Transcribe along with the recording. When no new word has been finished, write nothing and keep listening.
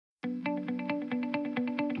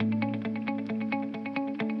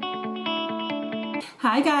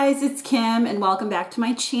Hi guys, it's Kim and welcome back to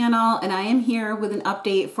my channel, and I am here with an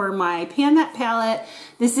update for my Pan That palette.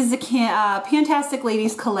 This is a Fantastic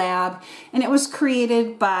Ladies collab, and it was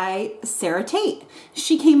created by Tate.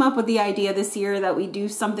 She came up with the idea this year that we do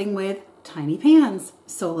something with tiny pans.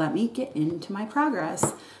 So let me get into my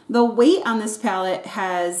progress. The weight on this palette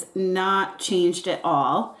has not changed at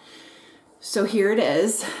all. So here it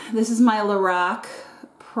is. This is my Lorac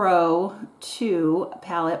Pro 2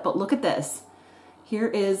 palette, but look at this. Here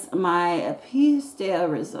is my piece de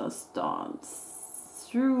resistance.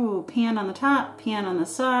 Through pan on the top, pan on the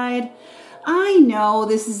side. I know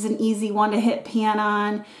this is an easy one to hit pan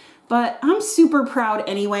on, but I'm super proud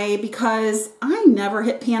anyway because I never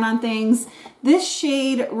hit pan on things. This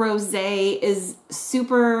shade Rosé is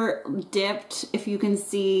super dipped, if you can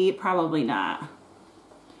see, probably not.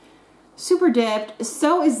 Super dipped.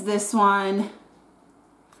 So is this one.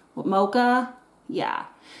 What, Mocha? Yeah.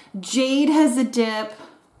 Jade has a dip.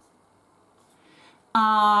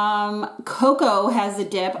 Cocoa has a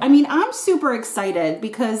dip. I mean, I'm super excited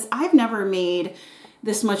because I've never made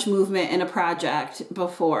this much movement in a project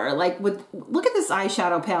before. Like, look at this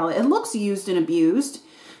eyeshadow palette. It looks used and abused.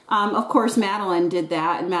 Of course, Madeline did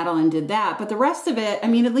that and Madeline did that, but the rest of it, I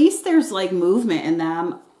mean, at least there's like movement in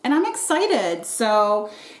them, and I'm excited. So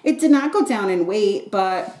it did not go down in weight,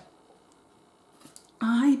 but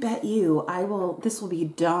I bet you this will be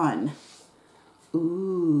done.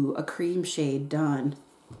 Ooh, a cream shade done.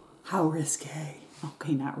 How risque.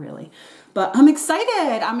 Okay, not really. But I'm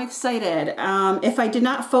excited. I'm excited. If I did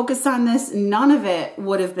not focus on this, none of it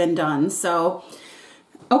would have been done. So,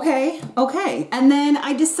 okay. And then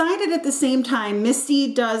I decided at the same time,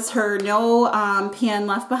 Misty does her no pan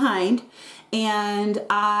left behind. And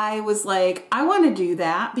I was like, I want to do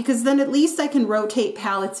that because then at least I can rotate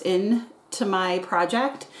palettes in to my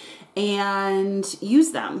project and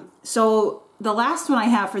use them. So the last one I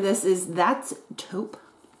have for this is That's Taupe.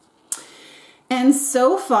 And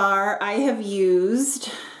so far I have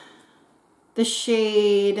used the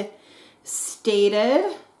shade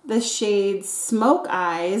Stated, the shade Smoke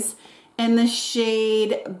Eyes, and the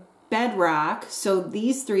shade Bedrock. So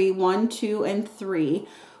these three, 1, 2, and 3,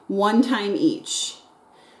 one time each.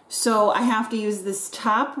 So I have to use this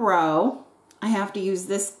top row. I have to use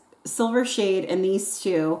this silver shade and these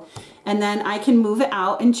two, and then I can move it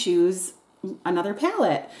out and choose another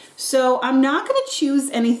palette. So I'm not going to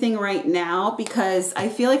choose anything right now because I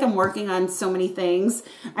feel like I'm working on so many things.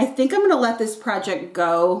 I think I'm going to let this project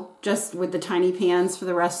go just with the tiny pans for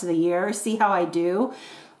the rest of the year, see how I do.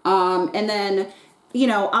 And then, you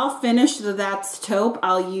know, I'll finish the That's Taupe.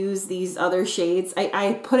 I'll use these other shades.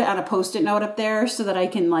 I put it on a Post-it note up there so that I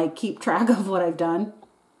can like keep track of what I've done.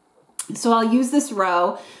 So I'll use this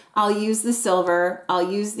row, I'll use the silver,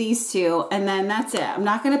 I'll use these two, and then that's it. I'm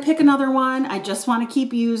not going to pick another one. I just want to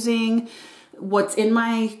keep using what's in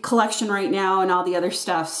my collection right now and all the other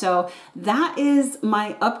stuff. So that is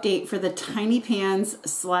my update for the tiny pans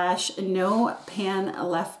 / no pan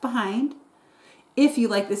left behind. If you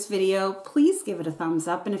like this video, please give it a thumbs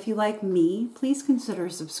up. And if you like me, please consider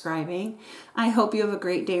subscribing. I hope you have a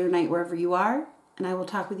great day or night wherever you are, and I will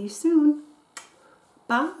talk with you soon.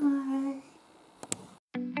 Bye.